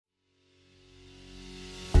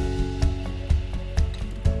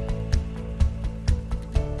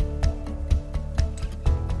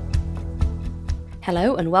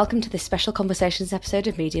Hello and welcome to this special conversations episode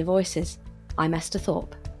of Media Voices. I'm Esther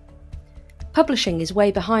Thorpe. Publishing is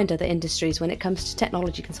way behind other industries when it comes to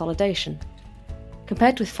technology consolidation.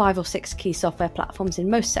 Compared with 5 or 6 key software platforms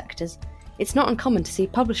in most sectors, it's not uncommon to see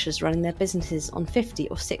publishers running their businesses on 50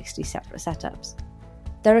 or 60 separate setups.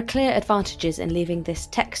 There are clear advantages in leaving this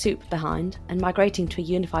tech soup behind and migrating to a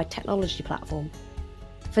unified technology platform.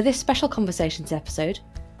 For this special conversations episode,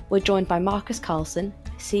 we're joined by Marcus Carlson,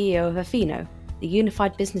 CEO of Afino, the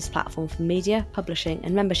unified business platform for media, publishing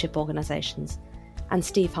and membership organisations, and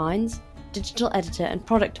Steve Hines, digital editor and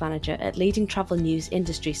product manager at leading travel news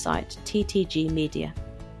industry site TTG Media.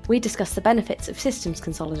 We discuss the benefits of systems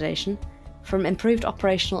consolidation, from improved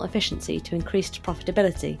operational efficiency to increased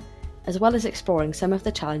profitability, as well as exploring some of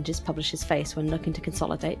the challenges publishers face when looking to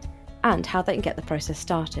consolidate and how they can get the process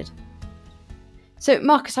started. So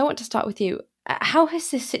Marcus, I want to start with you. How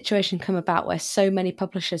has this situation come about where so many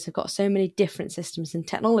publishers have got so many different systems and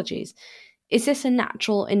technologies? Is this a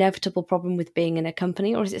natural, inevitable problem with being in a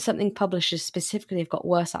company, or is it something publishers specifically have got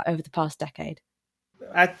worse at over the past decade?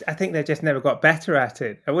 I think they just never got better at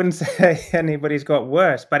it. I wouldn't say anybody's got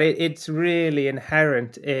worse, but it's really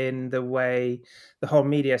inherent in the way the whole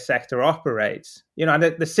media sector operates. You know, and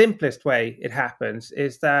the simplest way it happens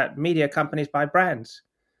is that media companies buy brands.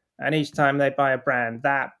 And each time they buy a brand,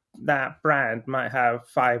 that brand might have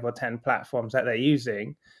 5 or 10 platforms that they're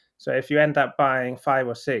using. So if you end up buying 5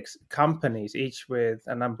 or 6 companies, each with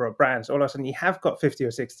a number of brands, all of a sudden you have got 50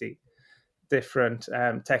 or 60 different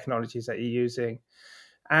technologies that you're using.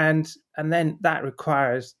 And then that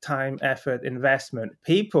requires time, effort, investment,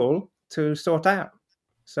 people to sort out.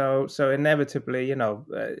 So inevitably,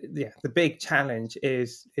 the big challenge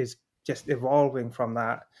is just evolving from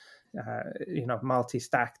that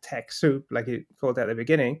multi-stack tech soup, like you called it at the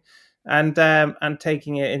beginning, and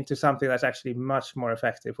taking it into something that's actually much more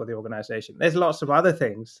effective for the organization. There's lots of other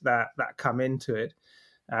things that come into it.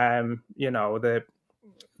 One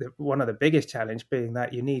of the biggest challenge being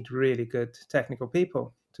that you need really good technical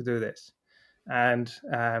people to do this, and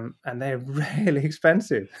they're really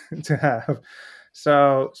expensive to have.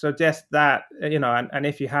 So just that, and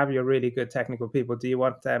if you have your really good technical people, do you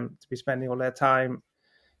want them to be spending all their time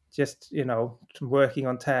just working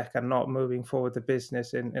on tech and not moving forward the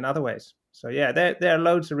business in other ways? So yeah, there are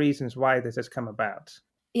loads of reasons why this has come about.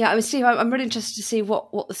 Yeah, I mean, Steve, I'm really interested to see what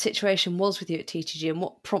the situation was with you at TTG and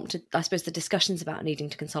what prompted, I suppose, the discussions about needing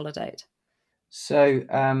to consolidate. So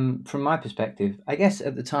from my perspective, I guess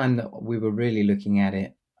at the time that we were really looking at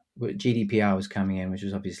it, GDPR was coming in, which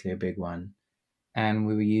was obviously a big one. And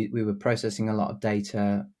we were processing a lot of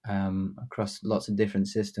data across lots of different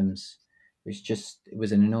systems, which it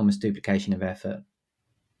was an enormous duplication of effort.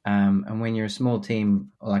 And when you're a small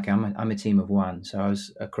team, like I'm a team of 1, so I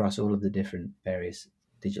was across all of the different various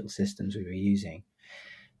digital systems we were using.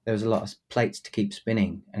 There was a lot of plates to keep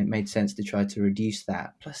spinning, and it made sense to try to reduce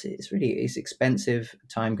that. Plus, it's expensive,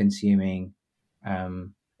 time consuming.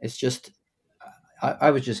 It's just, I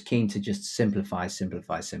was just keen to just simplify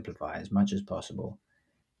as much as possible.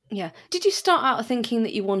 Yeah. Did you start out thinking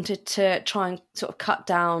that you wanted to try and sort of cut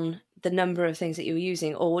down the number of things that you were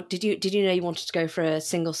using, or did you know you wanted to go for a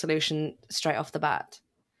single solution straight off the bat?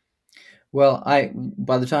 Well,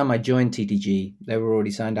 by the time I joined TTG, they were already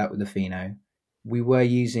signed up with Afino. We were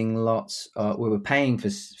using we were paying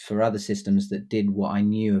for other systems that did what I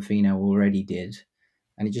knew Afino already did.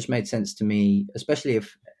 And it just made sense to me, especially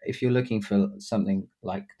if you're looking for something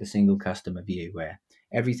like the single customer view, where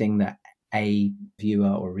everything that a viewer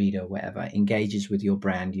or reader, whatever, engages with your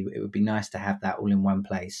brand, it would be nice to have that all in one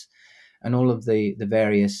place. And all of the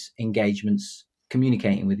various engagements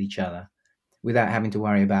communicating with each other without having to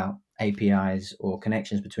worry about APIs or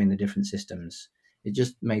connections between the different systems. It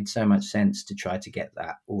just made so much sense to try to get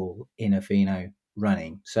that all in Afino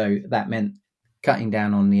running. So that meant cutting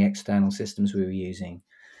down on the external systems we were using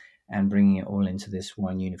and bringing it all into this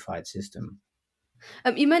one unified system.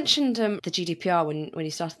 You mentioned the GDPR when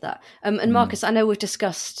you started that. And Marcus, I know we've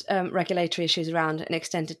discussed regulatory issues around an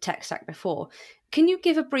extended tech stack before. Can you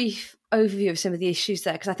give a brief overview of some of the issues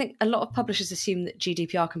there? Because I think a lot of publishers assume that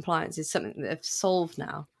GDPR compliance is something that they've solved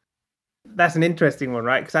now. That's an interesting one,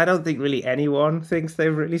 right? Because I don't think really anyone thinks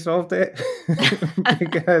they've really solved it.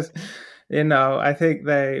 Because, I think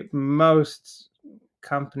most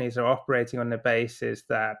companies are operating on the basis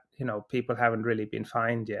that, people haven't really been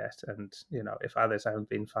fined yet. And, if others haven't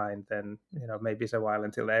been fined, then, maybe it's a while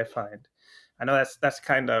until they're fined. I know that's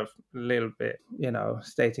kind of a little bit,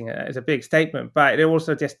 stating it as a big statement, but it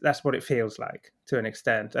also that's what it feels like to an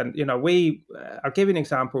extent. And, I'll give you an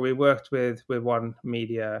example. We worked with one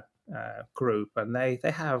media group, and they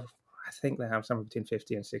have, I think they have somewhere between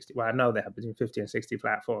 50 and 60. Well, I know they have between 50 and 60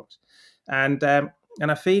 platforms. And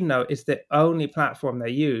Afino is the only platform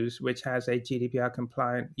they use which has a GDPR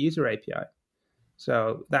compliant user API.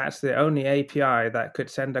 So that's the only API that could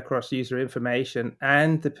send across user information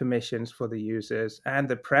and the permissions for the users and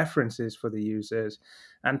the preferences for the users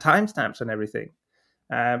and timestamps and everything.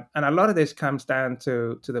 And a lot of this comes down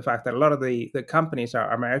to the fact that a lot of the companies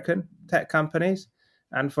are American tech companies.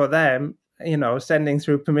 And for them, sending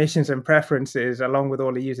through permissions and preferences along with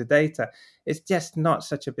all the user data, it's just not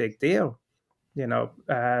such a big deal,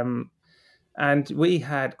 and we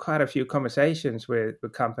had quite a few conversations with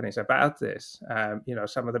companies about this.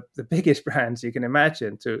 Some of the biggest brands you can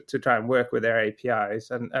imagine to try and work with their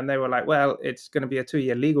APIs. And they were like, well, it's going to be a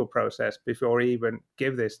 2-year legal process before we even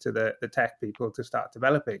give this to the tech people to start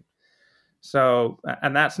developing. So,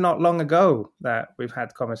 and that's not long ago that we've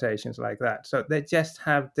had conversations like that. So they just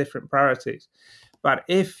have different priorities. But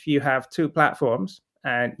if you have 2 platforms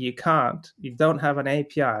and you don't have an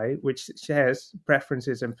API which shares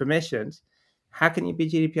preferences and permissions, how can you be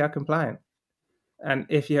GDPR compliant? And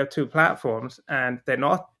if you have 2 platforms and they're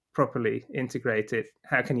not properly integrated,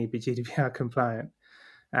 how can you be GDPR compliant?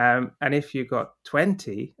 And if you've got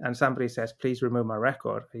 20 and somebody says, please remove my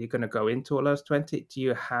record, are you going to go into all those 20? Do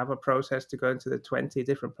you have a process to go into the 20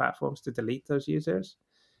 different platforms to delete those users?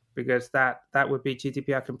 Because that would be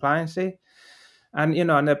GDPR compliancy. And,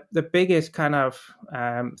 and the biggest kind of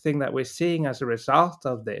thing that we're seeing as a result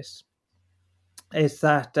of this is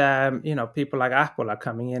that, people like Apple are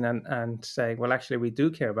coming in and saying, well, actually, we do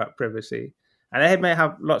care about privacy. And they may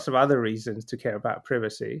have lots of other reasons to care about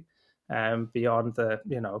privacy beyond the,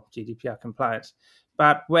 GDPR compliance.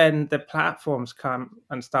 But when the platforms come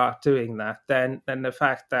and start doing that, then the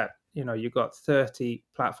fact that, you've got 30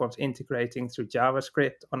 platforms integrating through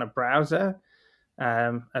JavaScript on a browser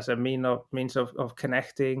as a means of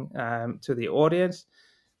connecting to the audience,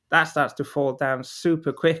 that starts to fall down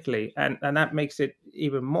super quickly. And that makes it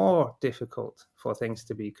even more difficult for things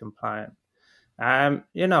to be compliant. And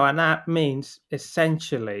that means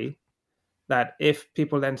essentially that if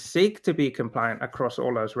people then seek to be compliant across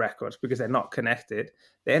all those records because they're not connected,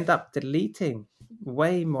 they end up deleting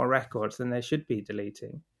way more records than they should be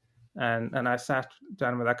deleting. And I sat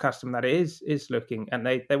down with a customer that is looking, and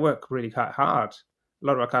they work really quite hard. A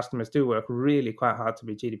lot of our customers do work really quite hard to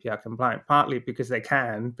be GDPR compliant, partly because they've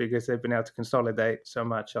been able to consolidate so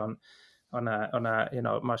much on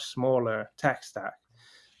a much smaller tech stack,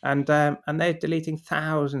 and they're deleting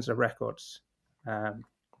thousands of records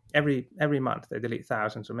every month. They delete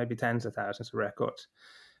thousands or maybe tens of thousands of records,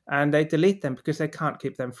 and they delete them because they can't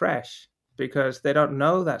keep them fresh, because they don't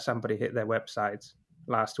know that somebody hit their website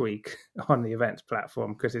last week on the events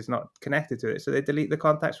platform because it's not connected to it. So they delete the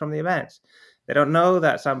contacts from the events. They don't know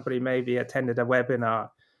that somebody maybe attended a webinar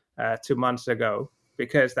 2 months ago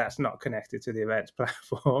because that's not connected to the events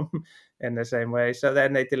platform in the same way. So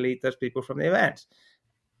then they delete those people from the events,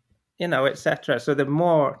 etc. So the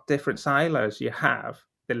more different silos you have,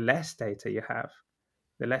 the less data you have,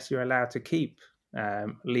 the less you're allowed to keep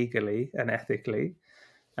legally and ethically.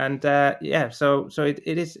 And so it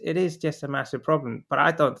is just a massive problem. But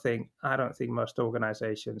I don't think most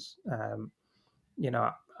organizations,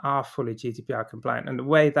 are fully GDPR compliant. And the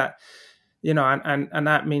way that, and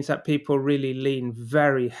that means that people really lean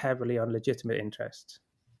very heavily on legitimate interest.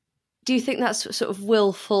 Do you think that's sort of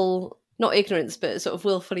willful, not ignorance, but sort of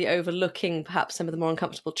willfully overlooking perhaps some of the more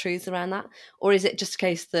uncomfortable truths around that? Or is it just a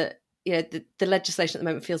case that, the legislation at the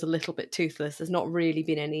moment feels a little bit toothless? There's not really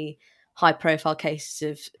been any high-profile cases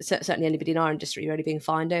of certainly anybody in our industry really being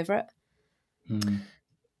fined over it.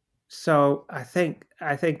 So I think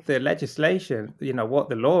the legislation, what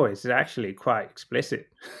the law is actually quite explicit,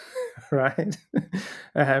 right?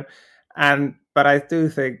 But I do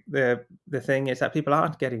think the thing is that people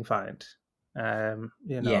aren't getting fined,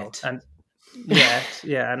 yet. And yet,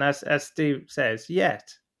 yeah, and as Steve says,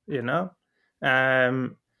 yet,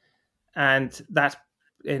 and that's.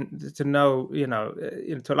 To know,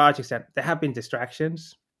 to a large extent, there have been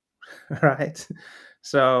distractions, right?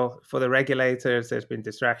 So for the regulators, there's been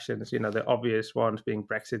distractions, the obvious ones being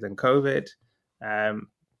Brexit and COVID.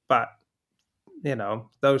 But,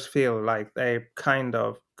 those feel like they're kind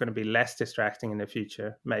of going to be less distracting in the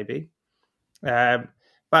future, maybe. But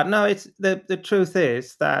no, it's the truth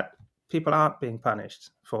is that people aren't being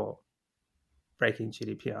punished for breaking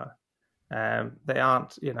GDPR. They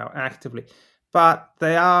aren't, actively. But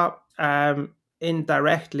they are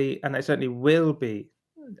indirectly, and they certainly will be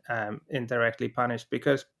indirectly punished,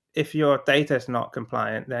 because if your data is not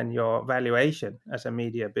compliant, then your valuation as a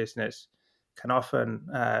media business can often,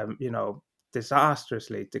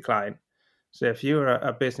 disastrously decline. So if you're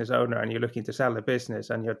a business owner and you're looking to sell the business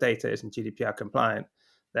and your data isn't GDPR compliant,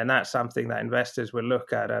 then that's something that investors will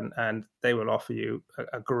look at, and they will offer you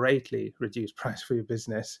a greatly reduced price for your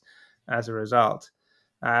business as a result.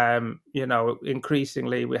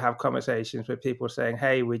 Increasingly we have conversations with people saying,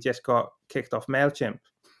 hey, we just got kicked off MailChimp.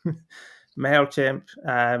 MailChimp,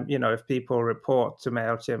 if people report to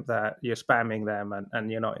MailChimp that you're spamming them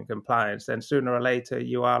and you're not in compliance, then sooner or later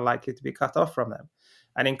you are likely to be cut off from them.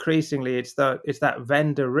 And increasingly it's that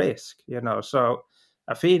vendor risk, So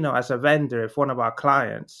Athena as a vendor, if one of our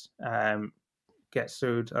clients gets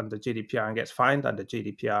sued under GDPR and gets fined under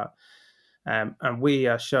GDPR, and we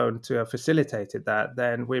are shown to have facilitated that,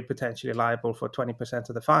 then we're potentially liable for 20%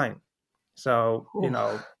 of the fine. So,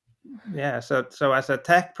 Oof. So as a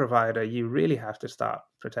tech provider, you really have to start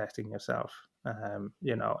protecting yourself,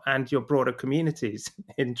 and your broader community's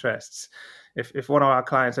interests. If one of our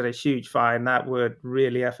clients had a huge fine, that would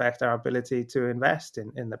really affect our ability to invest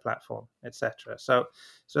in the platform, etc. So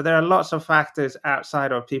there are lots of factors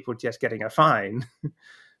outside of people just getting a fine,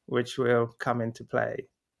 which will come into play,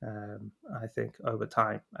 I think, over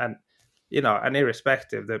time. And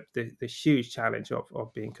irrespective, the huge challenge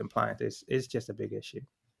of being compliant is just a big issue.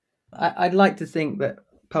 I'd like to think that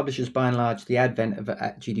publishers, by and large, the advent of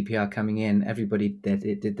GDPR coming in, everybody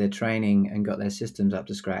did their training and got their systems up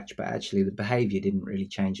to scratch, but actually the behaviour didn't really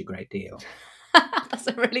change a great deal. That's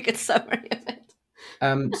a really good summary of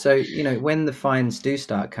it. So, when the fines do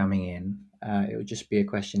start coming in, it would just be a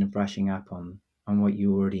question of brushing up on what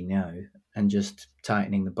you already know and just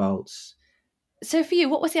tightening the bolts. So for you,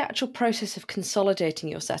 what was the actual process of consolidating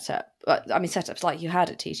your setup? Setups like you had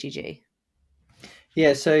at TTG.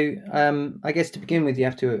 Yeah, so I guess to begin with, you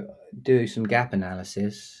have to do some gap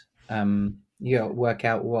analysis. You got to work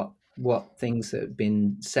out what things that have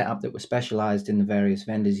been set up that were specialized in the various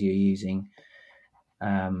vendors you're using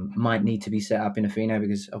might need to be set up in Athena,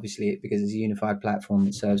 because it's a unified platform,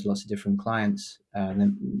 it serves lots of different clients.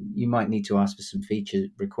 Then you might need to ask for some feature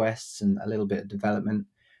requests and a little bit of development,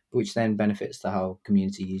 which then benefits the whole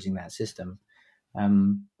community using that system.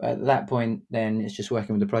 At that point, then it's just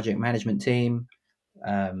working with the project management team.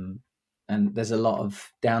 And there's a lot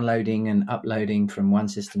of downloading and uploading from one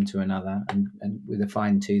system to another, and with a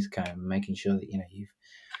fine tooth comb, making sure that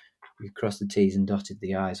you've crossed the T's and dotted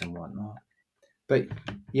the I's and whatnot. But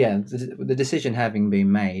yeah, the decision having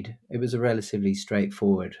been made, it was a relatively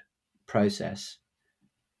straightforward process.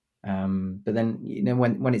 But then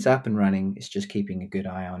when it's up and running, it's just keeping a good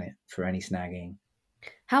eye on it for any snagging.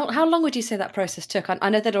 How long would you say that process took? I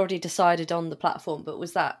know they'd already decided on the platform, but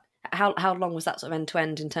was that how long was that sort of end to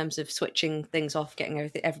end in terms of switching things off, getting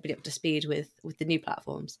everybody up to speed with the new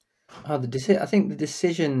platforms? I think the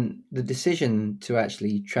decision to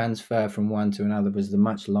actually transfer from one to another was the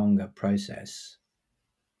much longer process.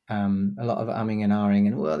 A lot of umming and ahhing,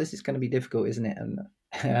 and well, this is going to be difficult, isn't it? And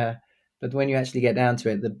but when you actually get down to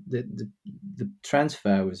it, the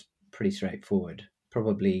transfer was pretty straightforward,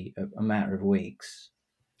 probably a matter of weeks.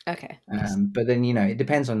 Okay. But then it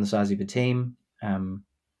depends on the size of the team.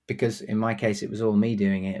 Because in my case, it was all me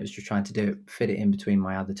doing it. It was just trying to fit it in between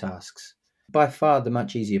my other tasks. By far, the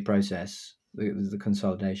much easier process was the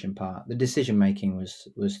consolidation part. The decision making was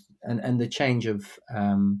and the change of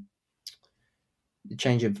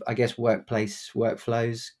I guess workplace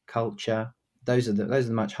workflows, culture. Those are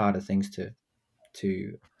the much harder things to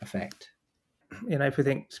affect. If we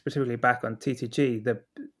think specifically back on TTG,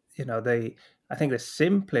 I think the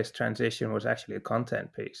simplest transition was actually a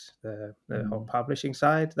content piece, the whole publishing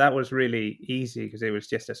side. That was really easy because it was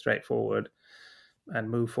just a straightforward and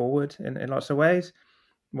move forward in lots of ways.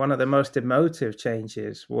 One of the most emotive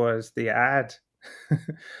changes was the ad,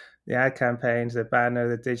 the ad campaigns, the banner,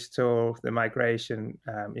 the digital, the migration,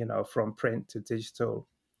 from print to digital,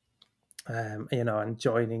 and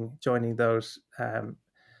joining those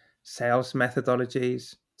sales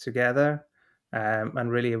methodologies together. And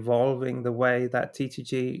really evolving the way that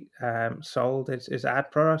TTG sold its ad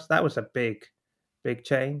products. That was a big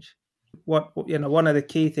change. One of the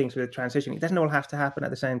key things with the transition, it doesn't all have to happen at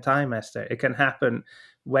the same time, Esther. It can happen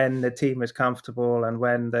when the team is comfortable and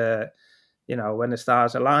when the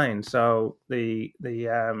stars align. So the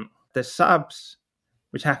subs,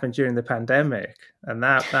 which happened during the pandemic, and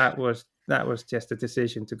that was just a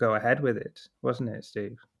decision to go ahead with it, wasn't it,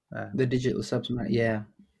 Steve? The digital subs, yeah.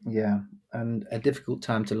 And a difficult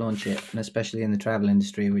time to launch it, and especially in the travel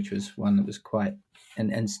industry, which was one that was quite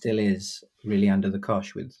and still is really under the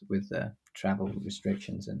cosh with travel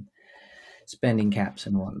restrictions and spending caps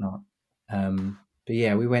and whatnot. But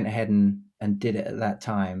yeah, we went ahead and did it at that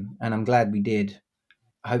time, and I'm glad we did.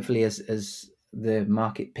 Hopefully, as the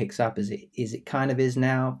market picks up as it kind of is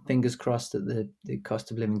now. Fingers crossed that the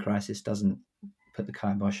cost of living crisis doesn't put the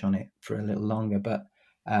kibosh on it for a little longer. But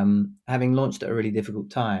having launched at a really difficult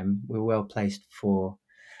time, we're well placed for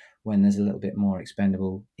when there's a little bit more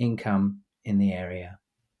expendable income in the area.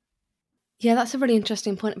 Yeah, that's a really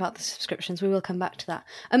interesting point about the subscriptions. We will come back to that.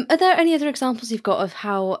 Are there any other examples you've got of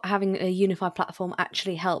how having a unified platform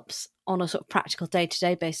actually helps on a sort of practical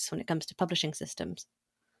day-to-day basis when it comes to publishing systems?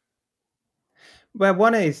 Well,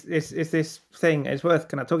 one is this thing. It's worth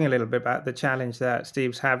kind of talking a little bit about the challenge that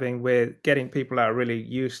Steve's having with getting people that are really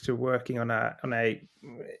used to working on a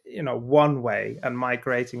one way and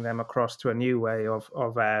migrating them across to a new way of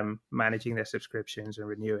managing their subscriptions and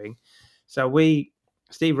renewing. So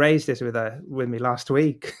Steve raised this with me last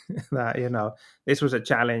week that this was a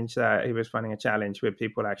challenge, that he was finding a challenge with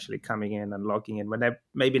people actually coming in and logging in when they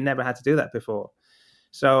maybe never had to do that before.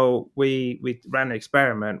 So we ran an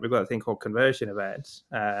experiment. We've got a thing called conversion events,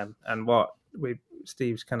 and what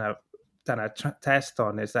Steve's kind of done a test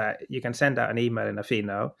on is that you can send out an email in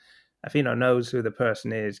Afino. Afino knows who the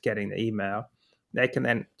person is getting the email. They can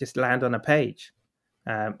then just land on a page,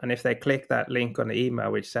 and if they click that link on the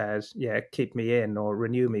email which says, "Yeah, keep me in" or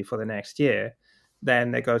 "renew me for the next year,"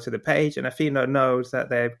 then they go to the page, and Afino knows that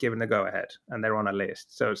they've given the go ahead and they're on a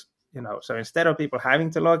list. So so instead of people having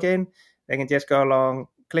to log in, they can just go along,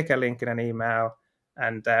 click a link in an email,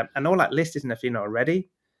 and all that list is in Afino already.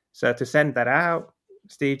 So to send that out,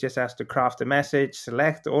 Steve just has to craft a message,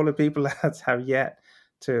 select all the people that have yet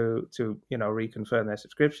to reconfirm their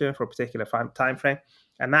subscription for a particular time frame,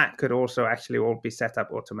 and that could also actually all be set up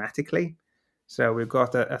automatically. So we've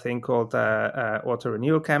got a thing called auto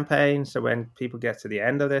renewal campaign. So when people get to the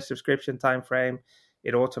end of their subscription time frame,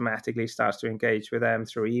 it automatically starts to engage with them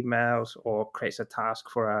through emails or creates a task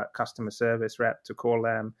for a customer service rep to call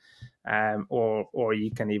them, or you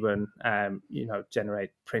can even generate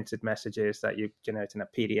printed messages that you generate in a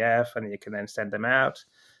PDF and you can then send them out.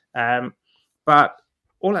 But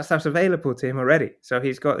all that stuff's available to him already. So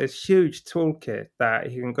he's got this huge toolkit that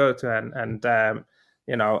he can go to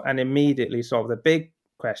and immediately solve the big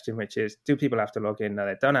question, which is, do people have to log in? No,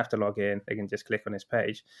 they don't have to log in. They can just click on his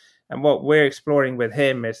page. And what we're exploring with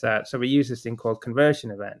him is that, so we use this thing called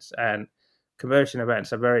conversion events, and conversion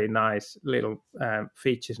events are very nice little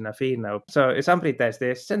features in Afino. So if somebody does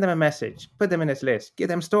this, send them a message, put them in this list, give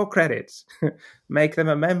them store credits, make them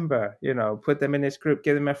a member, put them in this group,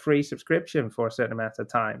 give them a free subscription for a certain amount of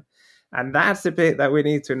time. And that's the bit that we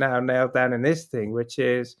need to now nail down in this thing, which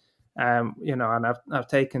is, and I've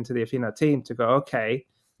taken to the Afino team to go, okay,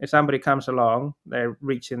 if somebody comes along, they're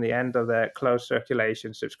reaching the end of their closed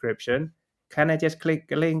circulation subscription, can I just click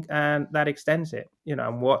a link and that extends it?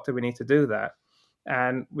 And what do we need to do that?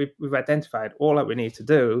 And we've identified all that we need to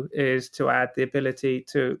do is to add the ability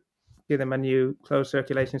to give them a new closed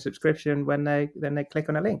circulation subscription when they click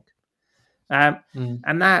on a link.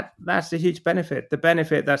 And that's a huge benefit. The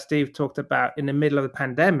benefit that Steve talked about in the middle of the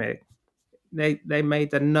pandemic, they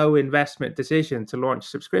made a no investment decision to launch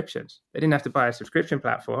subscriptions. They didn't have to buy a subscription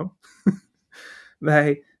platform.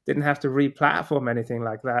 They didn't have to re-platform anything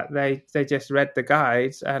like that. They just read the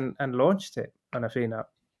guides and launched it on Afino.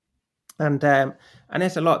 And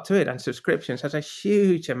there's a lot to it. And subscriptions has a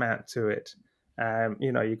huge amount to it.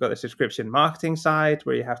 You've got the subscription marketing side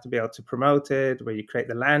where you have to be able to promote it, where you create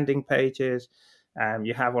the landing pages.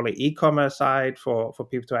 You have all the e-commerce side for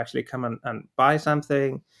people to actually come and buy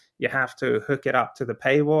something. You have to hook it up to the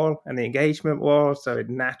paywall and the engagement wall so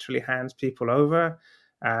it naturally hands people over.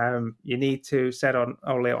 You need to set on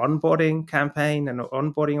all the onboarding campaign and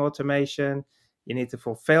onboarding automation. You need the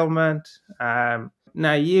fulfillment.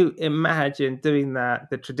 Now, you imagine doing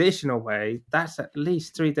that the traditional way, that's at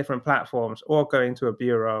least 3 different platforms, or going to a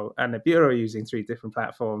bureau and the bureau using 3 different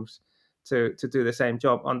platforms to do the same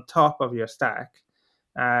job on top of your stack.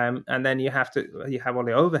 And then you have all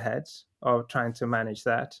the overheads of trying to manage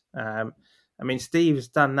that. Steve's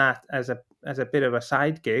done that as a bit of a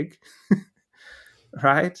side gig,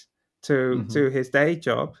 right, to his day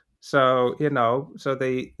job. So so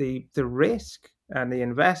the risk and the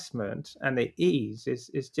investment and the ease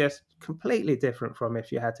is just completely different from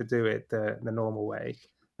if you had to do it the normal way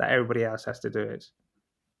that everybody else has to do it.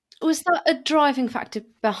 Was that a driving factor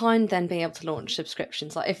behind then being able to launch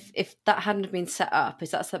subscriptions? Like if that hadn't been set up,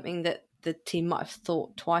 is that something that the team might have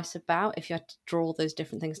thought twice about if you had to draw those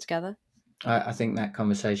different things together? I think that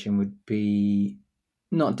conversation would be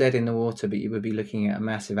not dead in the water, but you would be looking at a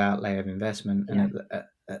massive outlay of investment. Yeah. And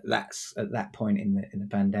at that point in the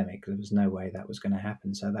pandemic, there was no way that was going to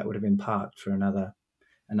happen. So that would have been parked for another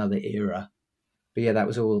era. But yeah, that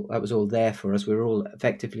was all there for us. We were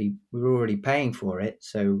already paying for it.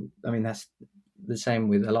 So that's the same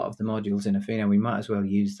with a lot of the modules in Athena. We might as well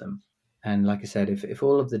use them. And like I said, if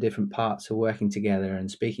all of the different parts are working together and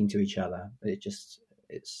speaking to each other, it's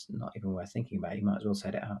not even worth thinking about. You might as well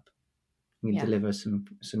set it up. You can deliver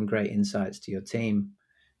some great insights to your team.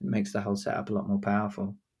 It makes the whole setup a lot more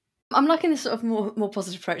powerful. I'm liking this sort of more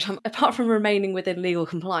positive approach. Apart from remaining within legal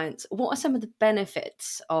compliance, what are some of the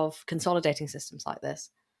benefits of consolidating systems like this?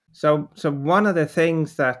 So one of the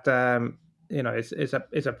things that is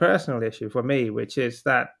a personal issue for me, which is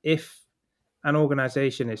that if an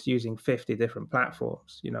organization is using 50 different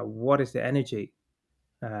platforms, what is the energy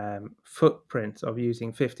footprint of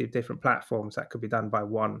using 50 different platforms that could be done by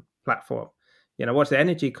one platform? What's the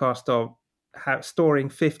energy cost of storing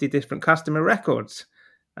 50 different customer records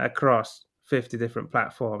across 50 different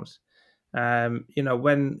platforms? When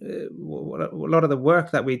a lot of the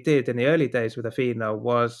work that we did in the early days with Athena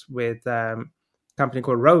was with a company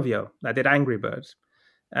called Rovio that did Angry Birds,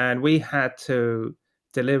 and we had to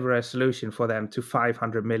deliver a solution for them to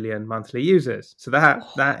 500 million monthly users. So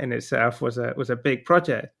that in itself was a big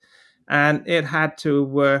project, and it had to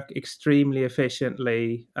work extremely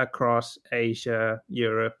efficiently across Asia,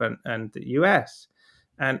 Europe, and the US.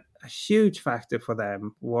 And a huge factor for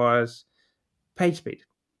them was page speed.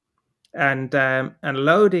 And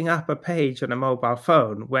loading up a page on a mobile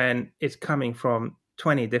phone when it's coming from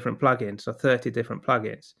 20 different plugins or 30 different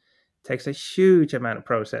plugins takes a huge amount of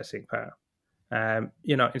processing power.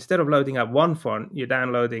 Instead of loading up one font, you're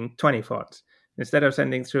downloading 20 fonts. Instead of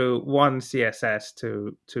sending through one CSS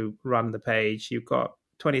to run the page, you've got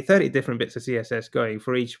 20, 30 different bits of CSS going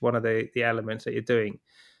for each one of the elements that you're doing.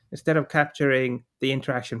 Instead of capturing the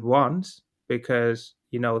interaction once, because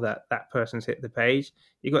you know that person's hit the page,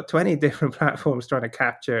 you've got 20 different platforms trying to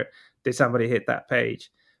capture, did somebody hit that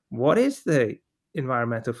page? What is the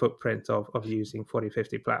environmental footprint of using 40,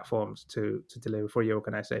 50 platforms to deliver for your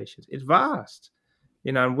organizations? It's vast,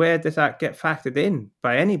 and where does that get factored in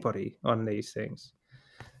by anybody on these things?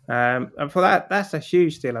 And for that's a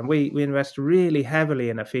huge deal. And we invest really heavily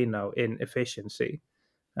in Athena in efficiency.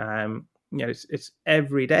 It's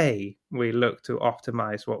every day we look to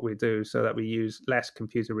optimize what we do so that we use less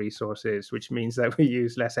computer resources, which means that we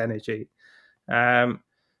use less energy. And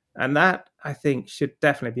that, I think, should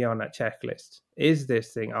definitely be on that checklist. Is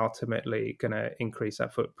this thing ultimately going to increase our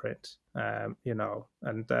footprint? And I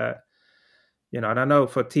know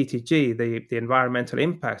for TTG, the environmental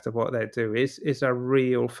impact of what they do is a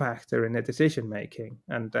real factor in their decision making.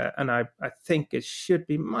 And I think it should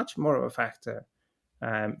be much more of a factor.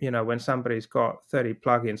 When somebody's got 30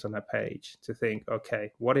 plugins on a page, to think,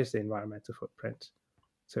 okay, what is the environmental footprint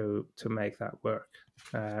to make that work?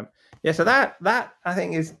 So that I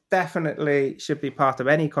think is definitely should be part of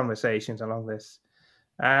any conversations along this.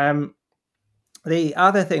 The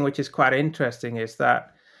other thing which is quite interesting is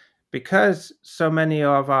that because so many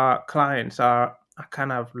of our clients are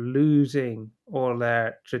kind of losing all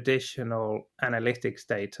their traditional analytics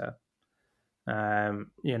data, and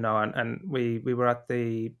we were at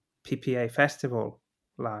the PPA festival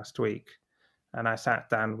last week, and I sat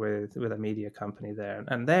down with a media company there,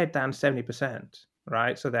 and they're down 70%,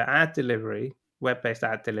 right? So their ad delivery, web-based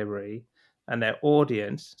ad delivery, and their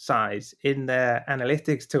audience size in their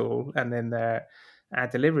analytics tool and in their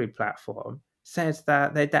ad delivery platform says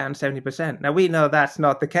that they're down 70%. Now, we know that's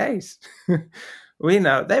not the case. We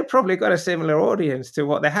know they've probably got a similar audience to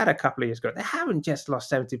what they had a couple of years ago. They haven't just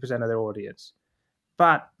lost 70% of their audience.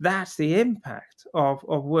 But that's the impact of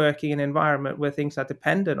working in an environment where things are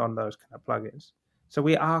dependent on those kind of plugins. So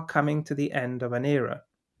we are coming to the end of an era.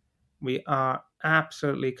 We are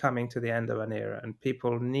absolutely coming to the end of an era, and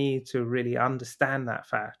people need to really understand that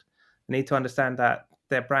fact. They need to understand that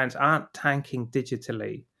their brands aren't tanking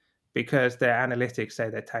digitally because their analytics say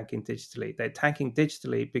they're tanking digitally. They're tanking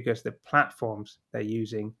digitally because the platforms they're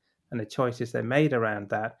using and the choices they made around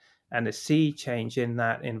that and the sea change in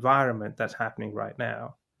that environment that's happening right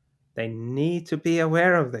now. They need to be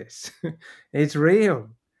aware of this. It's real,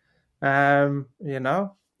 and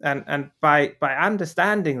by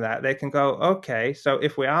understanding that, they can go, okay, so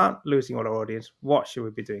if we aren't losing our audience, what should we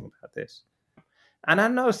be doing about this? And I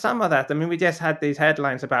know some of that. I mean, we just had these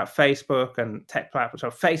headlines about Facebook and tech platforms.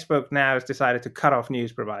 So Facebook now has decided to cut off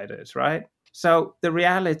news providers, right? So the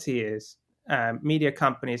reality is media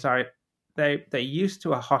companies they're used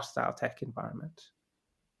to a hostile tech environment.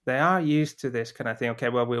 They are used to this kind of thing. Okay,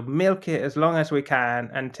 well, we'll milk it as long as we can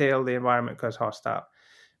until the environment goes hostile.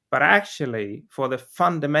 But actually, for the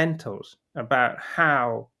fundamentals about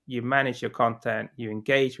how you manage your content, you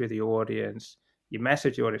engage with your audience, you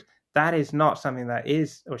message your audience, that is not something that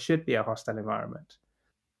is or should be a hostile environment.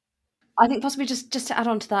 I think possibly just to add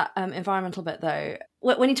on to that environmental bit though,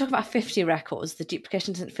 when you talk about 50 records, the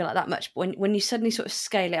duplication doesn't feel like that much. But when you suddenly sort of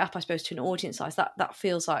scale it up, I suppose, to an audience size, that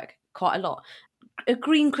feels like quite a lot. Are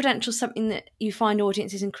green credentials something that you find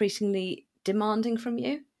audiences increasingly demanding from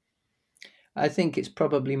you? I think it's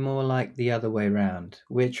probably more like the other way around.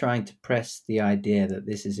 We're trying to press the idea that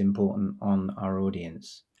this is important on our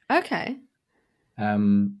audience. Okay.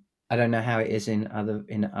 I don't know how it is in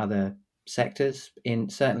other sectors,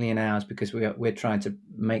 certainly in ours, because we're trying to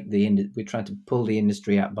we're trying to pull the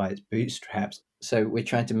industry up by its bootstraps. So we're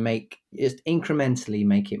trying to just incrementally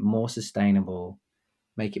make it more sustainable,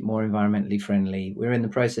 make it more environmentally friendly. We're in the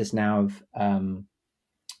process now of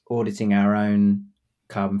auditing our own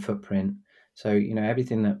carbon footprint. So,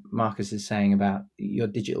 everything that Marcus is saying about your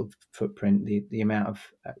digital footprint, the amount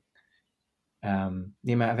of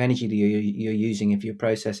energy that you're using if you're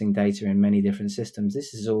processing data in many different systems,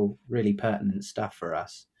 this is all really pertinent stuff for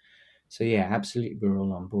us. So yeah, absolutely, we're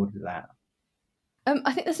all on board with that.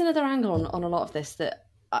 I think there's another angle on a lot of this that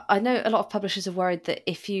I know a lot of publishers are worried that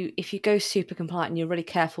if you go super compliant and you're really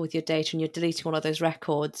careful with your data and you're deleting all of those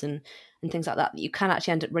records and things like that, you can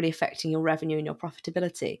actually end up really affecting your revenue and your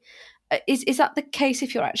profitability. Is that the case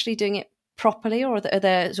if you're actually doing it properly, or are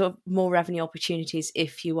there sort of more revenue opportunities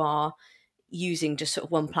if you are using just sort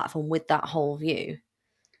of one platform with that whole view?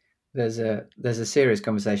 There's a serious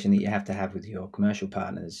conversation that you have to have with your commercial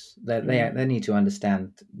partners. They need to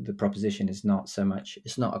understand the proposition is not so much,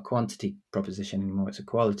 it's not a quantity proposition anymore, it's a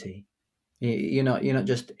quality. You're not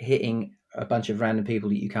just hitting a bunch of random people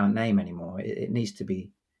that you can't name anymore. It needs to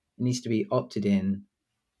be opted in.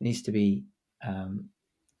 It needs to be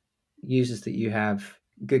users that you have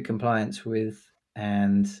good compliance with,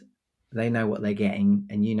 and they know what they're getting,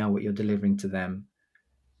 and you know what you're delivering to them.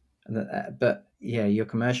 But yeah, your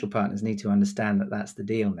commercial partners need to understand that that's the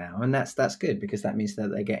deal now, and that's good, because that means that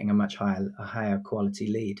they're getting a much higher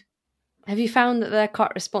quality lead. Have you found that they're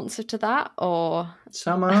quite responsive to that, or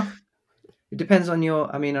some are? It depends on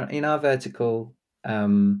in our vertical,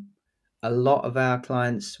 a lot of our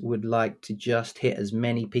clients would like to just hit as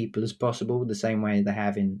many people as possible the same way they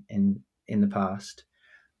have in the past.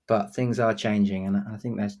 But things are changing, and I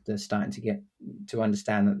think they're starting to get to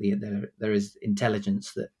understand that there is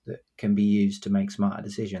intelligence that can be used to make smarter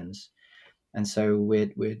decisions. And so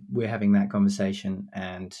we're having that conversation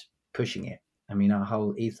and pushing it. Our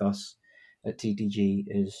whole ethos at TTG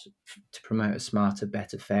is to promote a smarter,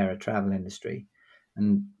 better, fairer travel industry.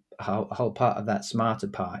 And a whole part of that smarter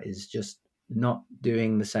part is just not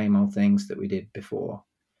doing the same old things that we did before,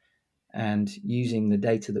 and using the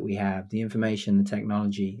data that we have, the information, the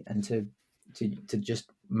technology, and to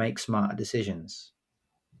just make smarter decisions.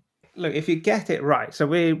 Look, if you get it right, so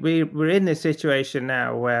we're in this situation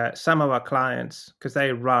now where some of our clients, because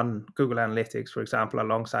they run Google Analytics, for example,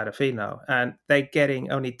 alongside Afino, and they're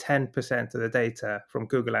getting only 10% of the data from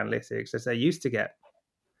Google Analytics as they used to get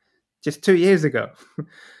just 2 years ago.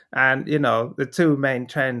 And the two main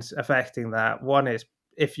trends affecting that, one is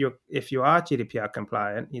if you are GDPR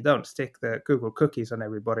compliant, you don't stick the Google cookies on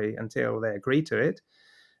everybody until they agree to it,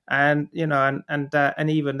 and and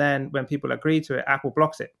even then, when people agree to it, Apple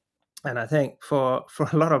blocks it. And I think for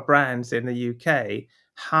a lot of brands in the UK,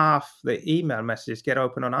 half the email messages get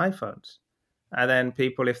open on iPhones, and then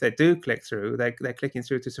people, if they do click through, they're clicking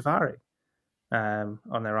through to Safari on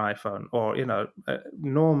their iPhone, or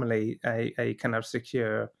normally a kind of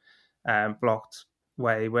secure blocked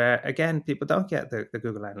way where, again, people don't get the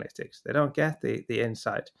Google Analytics, they don't get the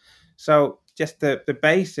insight. So just the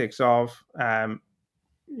basics of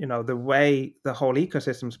the way the whole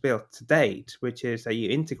ecosystem's built to date, which is that you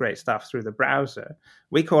integrate stuff through the browser.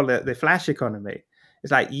 We call it the Flash economy.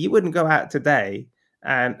 It's like you wouldn't go out today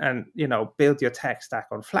and build your tech stack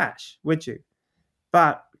on Flash, would you?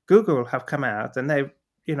 But Google have come out and they've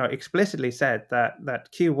explicitly said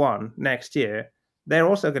that Q1 next year they're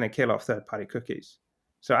also going to kill off third-party cookies.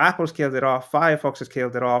 So Apple's killed it off, Firefox has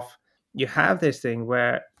killed it off. You have this thing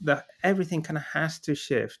where everything kind of has to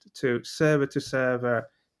shift to server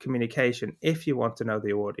communication if you want to know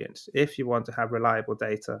the audience, if you want to have reliable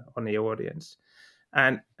data on the audience.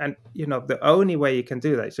 And the only way you can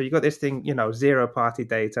do that, so you got this thing, zero party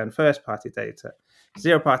data and first party data.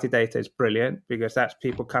 Zero party data is brilliant because that's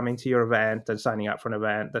people coming to your event and signing up for an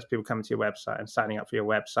event. That's people coming to your website and signing up for your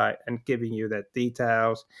website and giving you their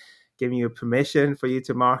details, giving you permission for you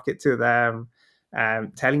to market to them,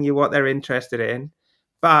 telling you what they're interested in.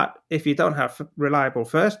 But if you don't have reliable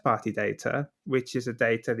first-party data, which is the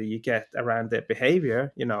data that you get around their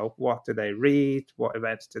behavior, what do they read, what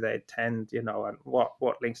events do they attend, and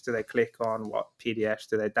what links do they click on, what PDFs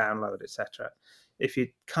do they download, etc. If you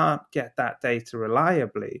can't get that data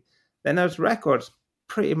reliably, then those records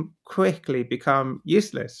pretty quickly become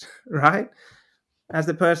useless, right? Has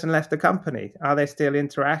the person left the company? Are they still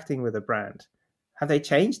interacting with the brand? Have they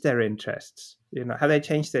changed their interests? Have they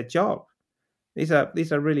changed their job? These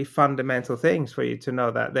are really fundamental things for you to know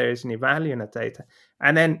that there is any value in the data.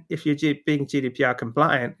 And then if you're being GDPR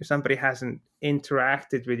compliant, if somebody hasn't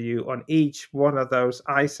interacted with you on each one of those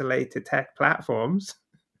isolated tech platforms,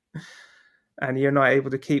 and you're not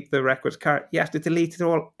able to keep the records current, you have to delete it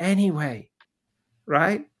all anyway,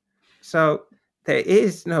 right? So there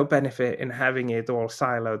is no benefit in having it all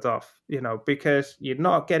siloed off, because you're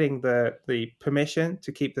not getting the permission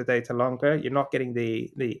to keep the data longer. You're not getting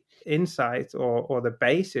the insight or the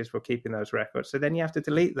basis for keeping those records. So then you have to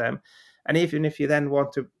delete them. And even if you then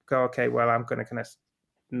want to go, okay, well, I'm going to kind of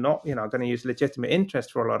not, going to use legitimate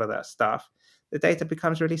interest for a lot of that stuff, the data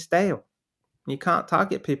becomes really stale. You can't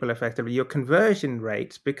target people effectively. Your conversion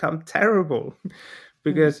rates become terrible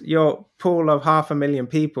because your pool of 500,000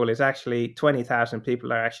 people is actually 20,000 people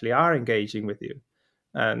that actually are engaging with you,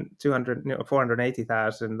 and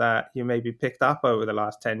 480,000 that you maybe picked up over the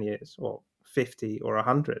last 10 years, or 50 or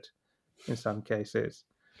 100 in some cases.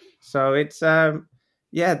 So it's, the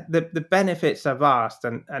benefits are vast,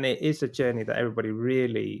 and it is a journey that everybody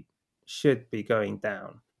really should be going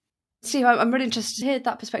down. Steve, I'm really interested to hear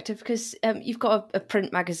that perspective, because you've got a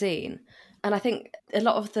print magazine, and I think a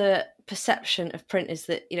lot of the perception of print is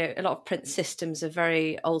that, a lot of print systems are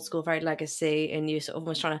very old school, very legacy, and you're sort of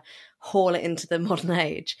almost trying to haul it into the modern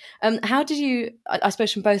age. How did you, I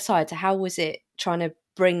suppose from both sides, how was it trying to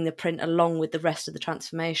bring the print along with the rest of the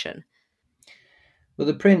transformation? Well,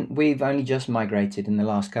 the print, we've only just migrated in the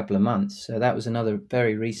last couple of months. So that was another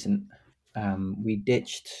very recent. We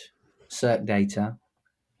ditched CircData,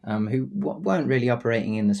 who weren't really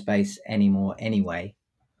operating in the space anymore anyway.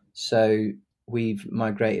 So we've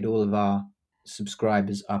migrated all of our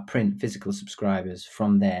subscribers, our print physical subscribers,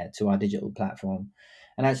 from there to our digital platform.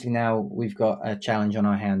 And actually now we've got a challenge on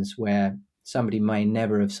our hands where somebody may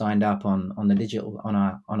never have signed up on the digital on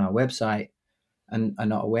our website and are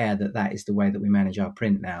not aware that that is the way that we manage our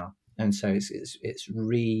print now. And so it's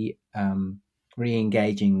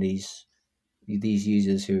re-engaging these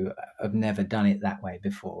users who have never done it that way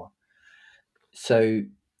before. So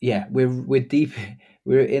yeah, we're deep.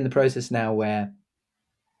 We're in the process now where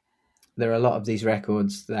there are a lot of these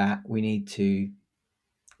records that we need to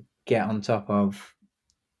get on top of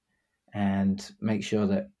and make sure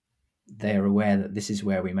that they're aware that this is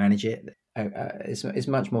where we manage it. It's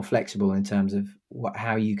much more flexible in terms of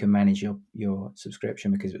how you can manage your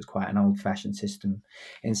subscription, because it was quite an old-fashioned system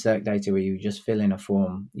in CircData where you just fill in a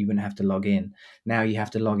form, you wouldn't have to log in. Now you have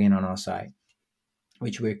to log in on our site,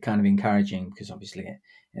 which we're kind of encouraging because obviously it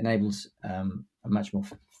enables a much more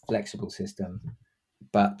flexible system.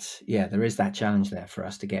 But yeah, there is that challenge there for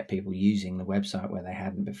us to get people using the website where they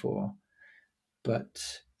hadn't before.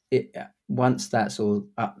 But once that's all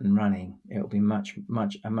up and running, it'll be a much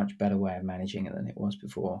better way of managing it than it was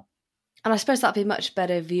before. And I suppose that'd be a much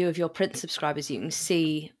better view of your print subscribers. You can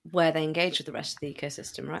see where they engage with the rest of the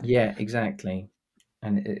ecosystem, right? Yeah, exactly.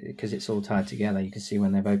 And because it's all tied together, you can see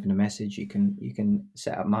when they've opened a message. You can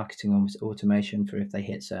set up marketing automation for if they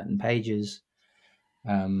hit certain pages,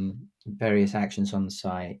 various actions on the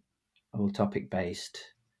site, all topic based.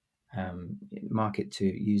 Market to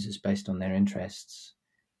users based on their interests.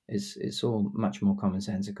 It's all much more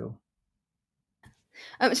commonsensical.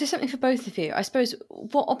 So something for both of you. I suppose,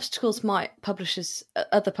 what obstacles might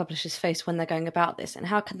other publishers face when they're going about this, and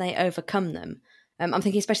how can they overcome them? I'm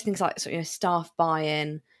thinking especially things like staff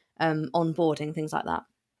buy-in, onboarding, things like that.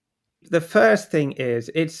 The first thing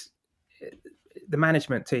is the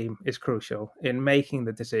management team is crucial in making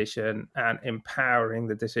the decision and empowering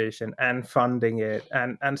the decision and funding it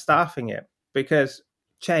and staffing it, because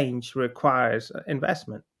change requires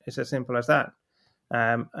investment. It's as simple as that.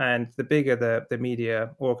 And the bigger the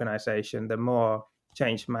media organization, the more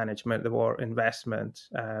change management, the more investment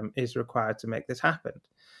is required to make this happen.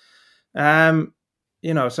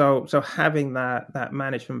 So having that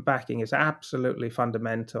management backing is absolutely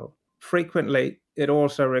fundamental. Frequently, it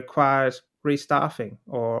also requires restaffing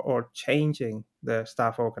or changing the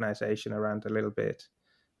staff organization around a little bit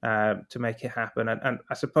to make it happen. And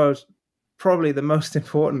I suppose probably the most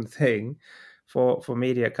important thing for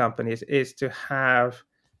media companies is to have,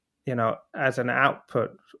 as an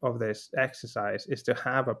output of this exercise, is to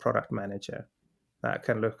have a product manager that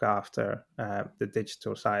can look after the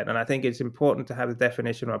digital side. And I think it's important to have the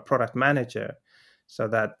definition of a product manager so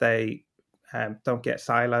that they don't get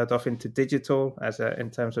siloed off into digital in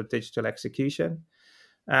terms of digital execution.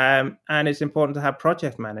 And it's important to have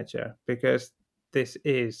project manager, because this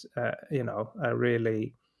is, a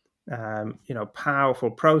really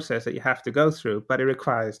powerful process that you have to go through, but it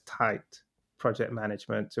requires tight project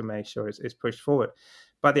management to make sure it's pushed forward.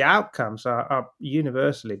 But the outcomes are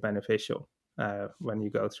universally beneficial when you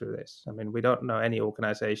go through this. I mean, we don't know any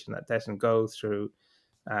organization that doesn't go through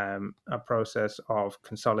a process of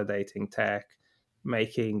consolidating tech,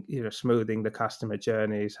 making, smoothing the customer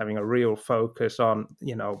journeys, having a real focus on,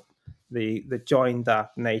 the joined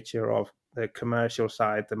up nature of the commercial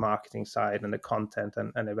side, the marketing side, and the content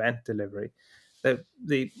and event delivery.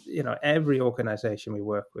 Every organization we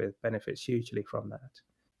work with benefits hugely from that.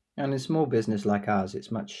 And in a small business like ours,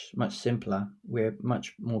 it's much simpler. We're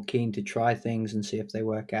much more keen to try things and see if they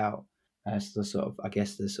work out. As the sort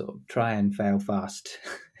of try and fail fast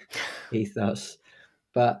ethos.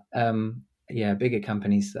 But bigger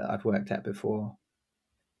companies that I've worked at before,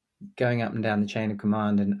 going up and down the chain of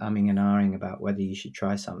command and umming and ahhing about whether you should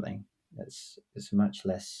try something, it's a much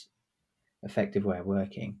less effective way of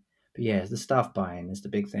working. But yeah, the staff buy-in is the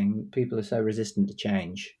big thing. People are so resistant to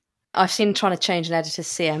change. I've seen trying to change an editor's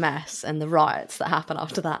CMS and the riots that happen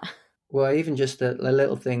after that. Well, even just a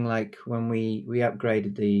little thing like when we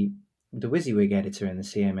upgraded the WYSIWYG editor in the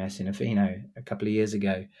CMS in Afino a couple of years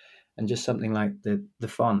ago, and just something like the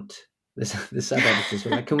font, the sub-editors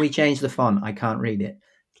were like, can we change the font? I can't read it.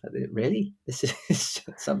 Like, really? This is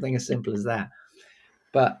something as simple as that.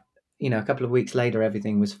 But, a couple of weeks later,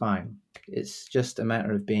 everything was fine. It's just a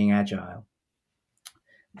matter of being agile,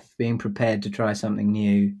 being prepared to try something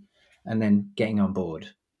new, and then getting on board.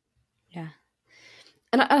 Yeah.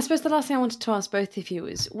 And I suppose the last thing I wanted to ask both of you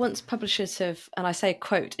is, once publishers have, and I say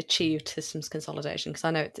quote, achieved systems consolidation, because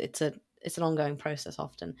I know it's an ongoing process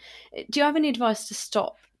often, do you have any advice to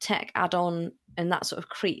stop tech add-on and that sort of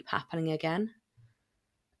creep happening again?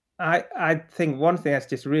 I think one thing that's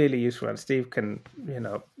just really useful, and Steve can,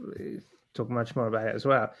 talk much more about it as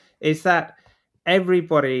well, is that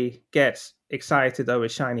everybody gets excited over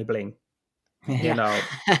shiny bling.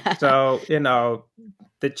 So,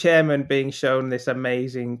 the chairman being shown this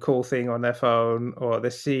amazing cool thing on their phone, or the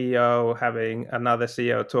CEO having another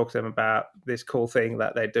CEO talk to them about this cool thing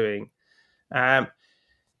that they're doing.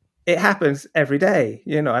 It happens every day,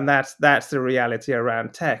 and that's the reality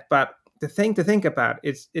around tech. But the thing to think about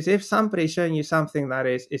is if somebody's showing you something that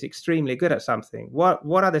is extremely good at something, what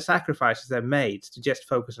are the sacrifices they've made to just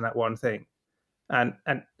focus on that one thing? And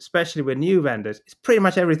especially with new vendors, it's pretty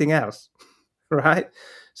much everything else. Right?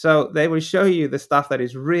 So they will show you the stuff that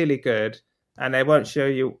is really good, and they won't show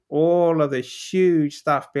you all of the huge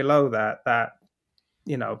stuff below that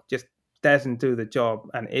just doesn't do the job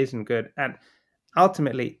and isn't good. And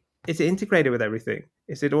ultimately, is it integrated with everything?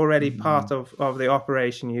 Is it already part of the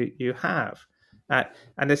operation you have?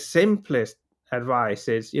 And the simplest advice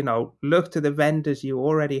is, look to the vendors you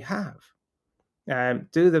already have.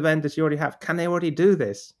 Do the vendors you already have, can they already do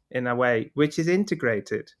this in a way which is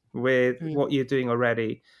integrated with what you're doing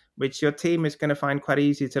already, which your team is going to find quite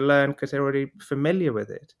easy to learn because they're already familiar with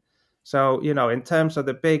it? So, in terms of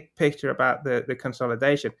the big picture about the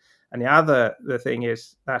consolidation, and the thing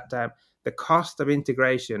is that the cost of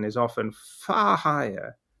integration is often far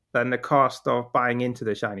higher than the cost of buying into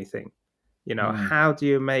the shiny thing. How do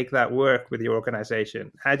you make that work with your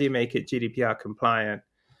organization? How do you make it GDPR compliant?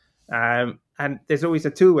 And there's always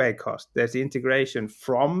a two-way cost. There's the integration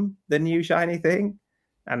from the new shiny thing,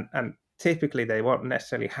 and typically they won't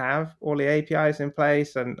necessarily have all the APIs in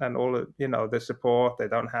place and all of, the support. They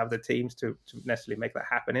don't have the teams to necessarily make that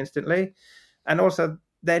happen instantly. And also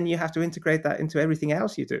then you have to integrate that into everything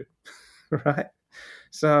else you do, right?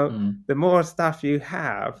 So the more stuff you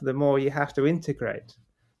have, the more you have to integrate.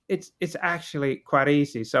 It's actually quite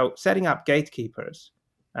easy. So setting up gatekeepers,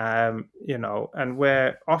 and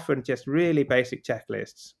we're often just really basic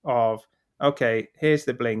checklists of, okay, here's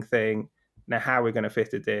the Bling thing. Now, how are we going to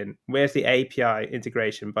fit it in? Where's the API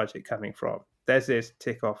integration budget coming from? Does this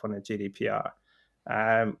tick off on a GDPR?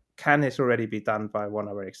 Can this already be done by one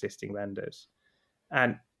of our existing vendors?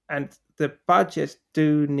 And the budgets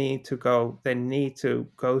do need to go. They need to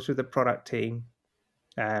go through the product team,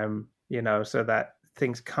 so that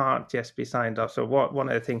things can't just be signed off. So one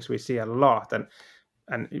of the things we see a lot,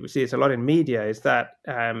 and we see it's a lot in media, is that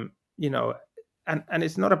and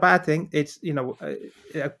it's not a bad thing. It's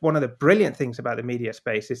one of the brilliant things about the media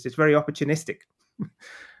space is it's very opportunistic,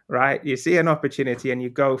 right? You see an opportunity and you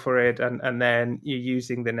go for it, and then you're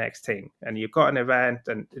using the next thing, and you've got an event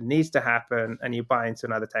and it needs to happen, and you buy into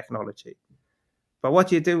another technology. But what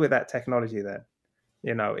do you do with that technology then?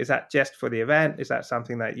 Is that just for the event? Is that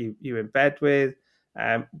something that you embed with?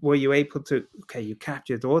 Were you able to, you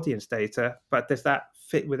captured audience data, but does that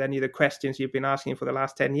fit with any of the questions you've been asking for the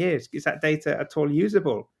last 10 years? Is that data at all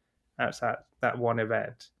usable outside that one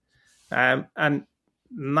event? And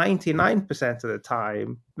 99% of the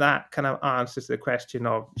time, that kind of answers the question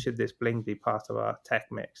of, should this bling be part of our tech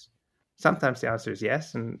mix? Sometimes the answer is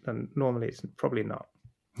yes, and normally it's probably not.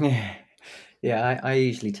 Yeah, I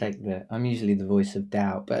usually I'm usually the voice of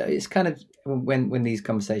doubt, but it's kind of when these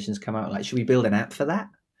conversations come out, like, should we build an app for that?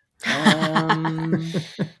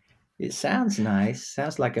 It sounds nice,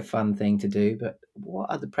 sounds like a fun thing to do, but what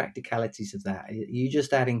are the practicalities of that? You're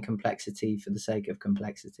just adding complexity for the sake of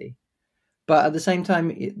complexity. But at the same time,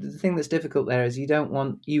 the thing that's difficult there is you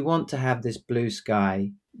want to have this blue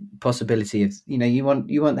sky possibility of, you want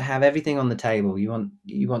to have everything on the table. You want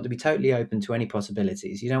to be totally open to any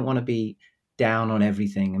possibilities. You don't want to be down on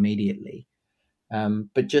everything immediately.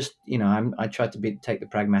 But just, I try to take the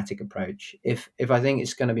pragmatic approach. If I think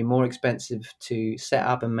it's going to be more expensive to set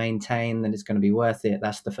up and maintain than it's going to be worth it,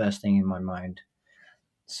 that's the first thing in my mind.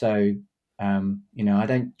 So, I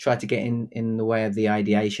don't try to get in the way of the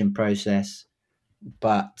ideation process,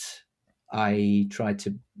 but I try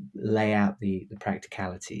to lay out the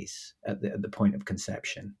practicalities at the point of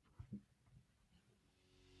conception.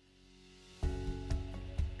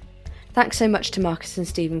 Thanks so much to Marcus and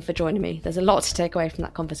Stephen for joining me. There's a lot to take away from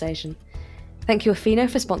that conversation. Thank you, Afino,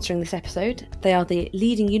 for sponsoring this episode. They are the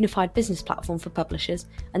leading unified business platform for publishers,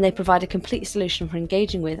 and they provide a complete solution for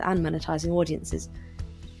engaging with and monetizing audiences.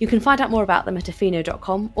 You can find out more about them at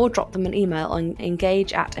afino.com or drop them an email on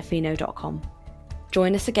engage@afino.com.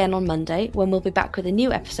 Join us again on Monday, when we'll be back with a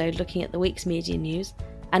new episode looking at the week's media news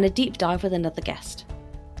and a deep dive with another guest.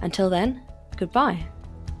 Until then, goodbye.